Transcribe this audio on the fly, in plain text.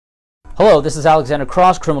Hello, this is Alexander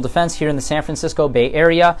Cross, Criminal Defense here in the San Francisco Bay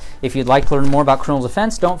Area. If you'd like to learn more about criminal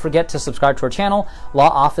defense, don't forget to subscribe to our channel, Law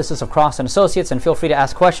Offices of Cross & Associates, and feel free to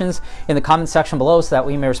ask questions in the comment section below so that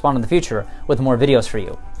we may respond in the future with more videos for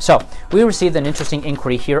you. So, we received an interesting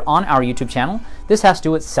inquiry here on our YouTube channel. This has to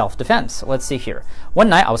do with self-defense. Let's see here. One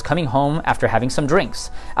night I was coming home after having some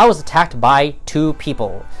drinks. I was attacked by two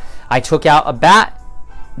people. I took out a bat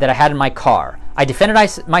that I had in my car. I defended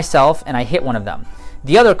myself and I hit one of them.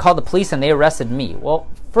 The other called the police and they arrested me. Well,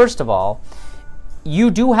 first of all, you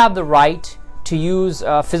do have the right to use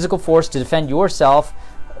physical force to defend yourself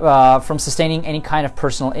from sustaining any kind of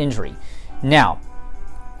personal injury. Now,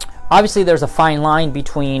 obviously there's a fine line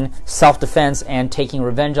between self-defense and taking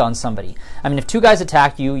revenge on somebody. I mean, if two guys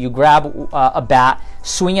attack you, you grab a bat,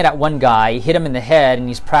 swing it at one guy, hit him in the head, and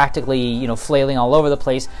he's practically, flailing all over the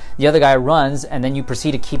place. The other guy runs, and then you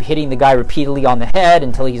proceed to keep hitting the guy repeatedly on the head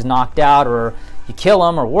until he's knocked out, or you kill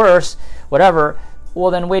him, or worse, whatever. Well,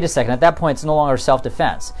 then wait a second. At that point, it's no longer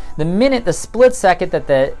self-defense. The split second that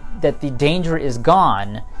the danger is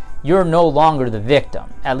gone, you're no longer the victim,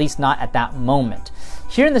 at least not at that moment.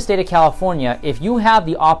 Here in the state of California, if you have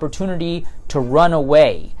the opportunity to run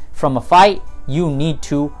away from a fight, you need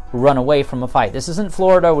to run away from a fight. This isn't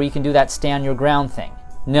Florida where you can do that stand your ground thing.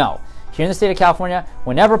 No. Here in the state of California,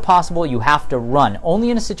 whenever possible, you have to run. Only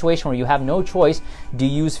in a situation where you have no choice do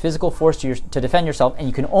you use physical force to defend yourself, and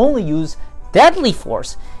you can only use deadly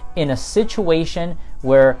force in a situation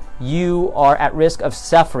where you are at risk of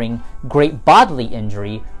suffering great bodily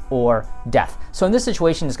injury or death. So in this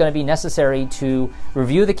situation, it's going to be necessary to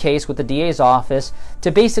review the case with the DA's office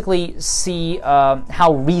to basically see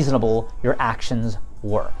how reasonable your actions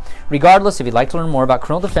were. Regardless, if you'd like to learn more about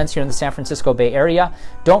criminal defense here in the San Francisco Bay Area,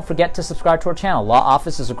 don't forget to subscribe to our channel, Law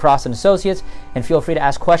Offices of Cross & Associates, and feel free to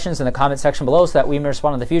ask questions in the comment section below so that we may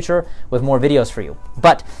respond in the future with more videos for you.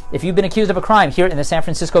 But if you've been accused of a crime here in the San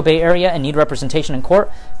Francisco Bay Area and need representation in court,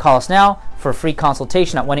 call us now for a free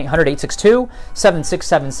consultation at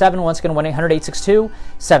 1-800-862-7677. Once again,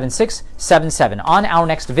 1-800-862-7677. On our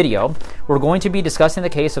next video, we're going to be discussing the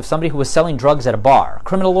case of somebody who was selling drugs at a bar.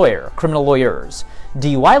 Criminal lawyer, criminal lawyers.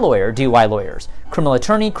 DUI lawyer, DUI lawyers. Criminal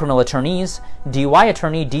attorney, criminal attorneys. DUI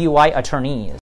attorney, DUI attorneys.